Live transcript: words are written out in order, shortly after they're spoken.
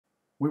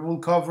We will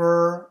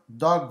cover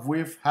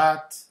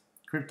Dogwifhat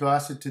crypto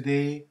asset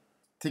today,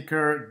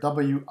 ticker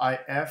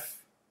WIF.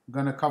 We're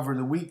going to cover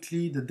the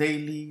weekly, the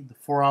daily, the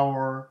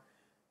 4-hour,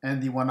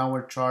 and the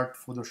 1-hour chart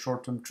for the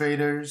short-term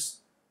traders.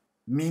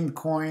 Meme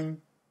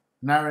coin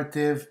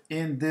narrative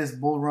in this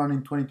bull run in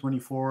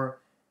 2024,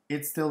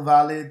 it's still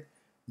valid.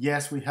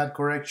 Yes, we had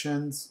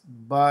corrections,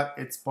 but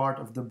it's part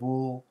of the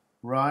bull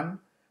run.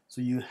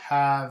 So you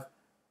have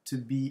to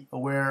be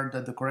aware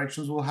that the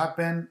corrections will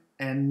happen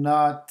and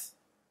not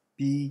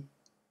be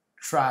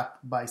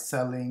trapped by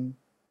selling,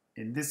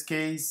 in this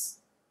case,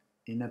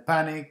 in a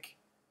panic,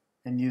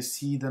 and you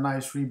see the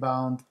nice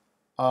rebound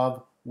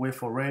of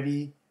WIF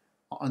already.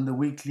 On the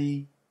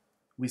weekly,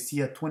 we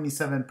see a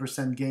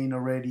 27% gain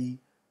already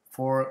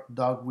for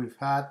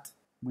Dogwifhat.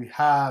 We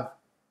have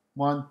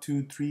 1,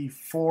 2, 3,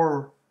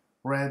 4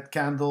 red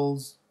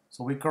candles.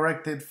 So we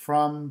corrected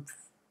from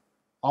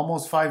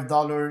almost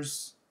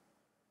 $5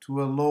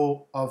 to a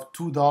low of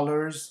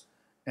 $2,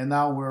 and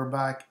now we're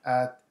back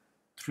at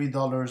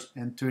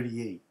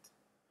 $3.38.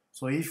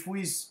 So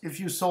if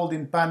you sold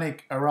in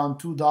panic around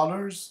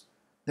 $2,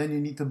 then you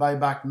need to buy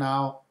back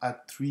now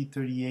at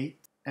 $3.38.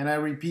 And I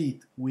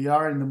repeat, we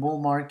are in the bull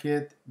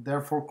market,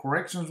 therefore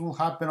corrections will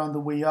happen on the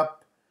way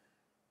up,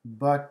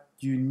 but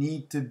you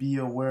need to be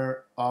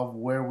aware of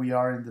where we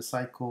are in the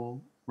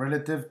cycle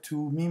relative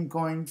to meme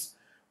coins,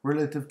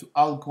 relative to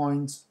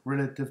altcoins,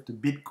 relative to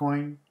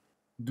Bitcoin.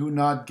 Do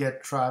not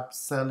get trapped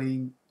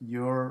selling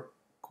your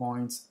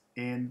coins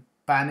in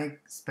panic,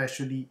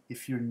 especially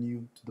if you're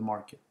new to the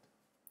market.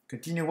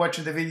 Continue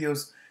watching the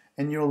videos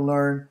and you'll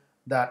learn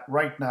that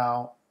right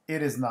now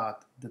it is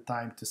not the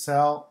time to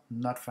sell,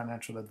 not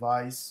financial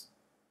advice.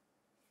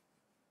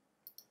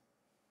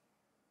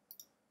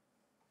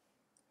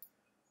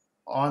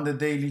 On the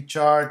daily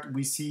chart,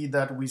 we see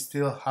that we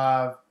still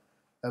have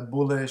a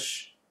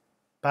bullish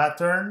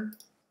pattern.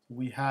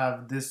 We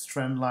have this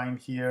trend line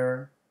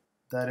here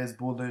that is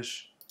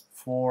bullish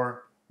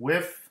for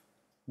WIF.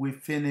 We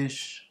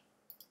finish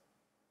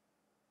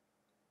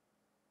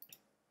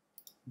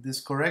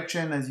this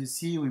correction. As you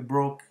see, we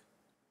broke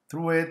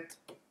through it.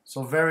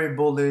 So very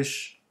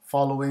bullish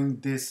following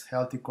this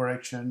healthy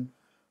correction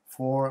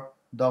for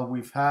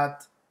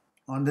Dogwifhat.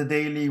 On the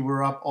daily,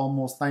 we're up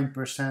almost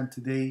 9%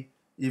 today,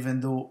 even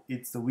though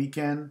it's the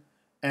weekend.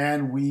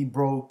 And we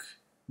broke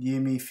the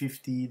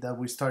MA50 that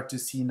we start to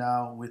see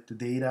now with the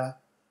data.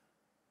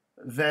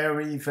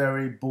 Very,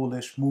 very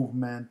bullish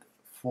movement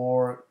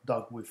for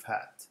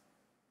Dogwifhat.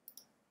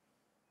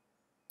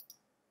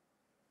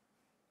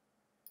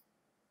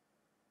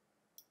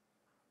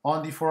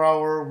 On the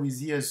 4-hour, we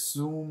see a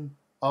zoom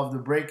of the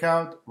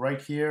breakout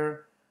right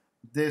here.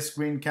 This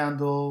green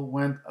candle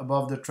went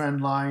above the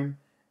trend line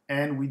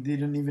and we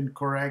didn't even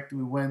correct.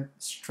 We went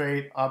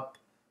straight up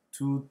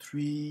to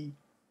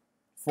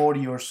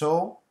 340 or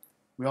so.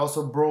 We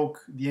also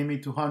broke the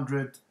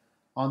MA200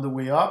 on the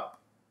way up.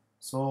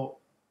 So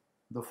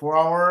the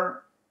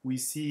 4-hour, we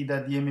see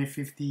that the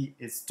MA50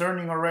 is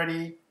turning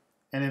already,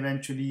 and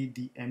eventually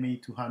the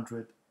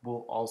MA200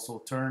 will also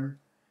turn.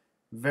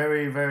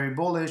 Very, very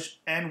bullish,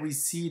 and we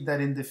see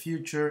that in the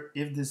future,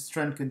 if this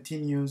trend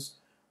continues,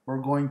 we're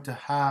going to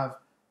have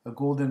a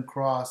golden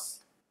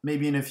cross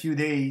maybe in a few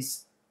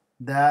days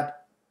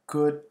that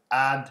could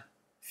add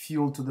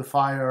fuel to the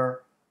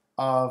fire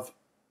of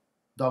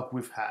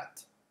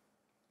Dogwifhat.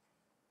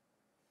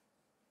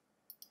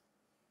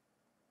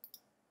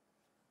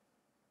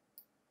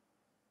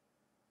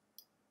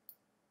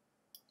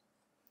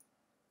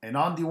 And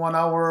on the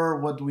 1-hour,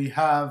 what do we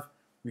have?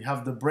 We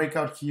have the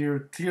breakout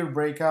here, clear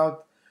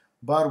breakout,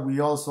 but we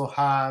also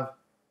have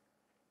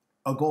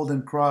a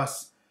golden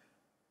cross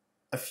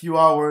a few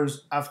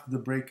hours after the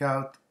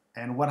breakout.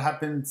 And what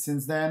happened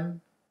since then?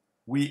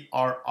 We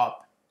are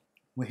up.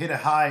 We hit a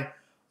high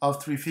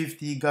of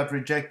 350, got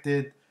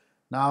rejected.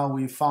 Now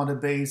we found a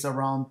base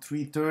around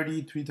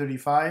 330,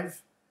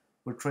 335.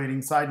 We're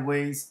trading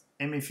sideways.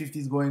 MA50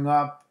 is going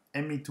up.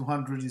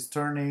 MA200 is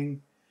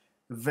turning.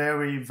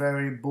 Very,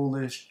 very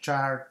bullish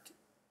chart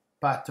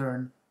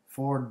pattern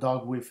for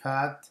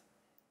Dogwifhat.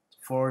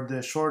 For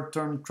the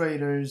short-term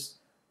traders,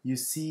 you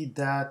see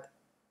that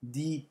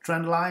the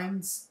trend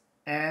lines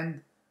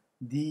and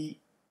the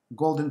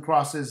golden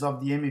crosses of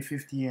the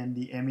MA50 and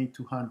the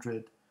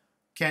MA200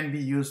 can be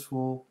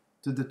useful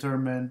to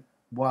determine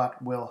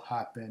what will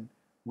happen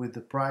with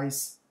the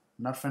price.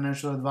 Not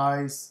financial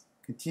advice.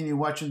 Continue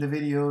watching the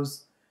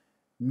videos.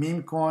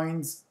 Meme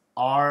coins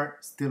are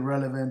still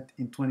relevant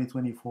in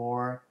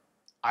 2024.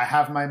 I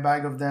have my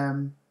bag of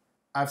them.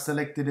 I've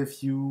selected a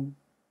few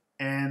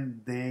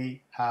and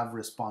they have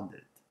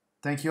responded.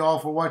 Thank you all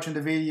for watching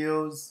the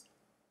videos.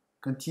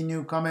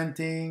 Continue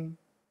commenting,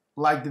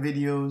 like the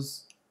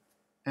videos,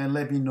 and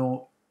let me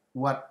know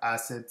what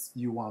assets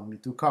you want me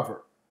to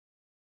cover.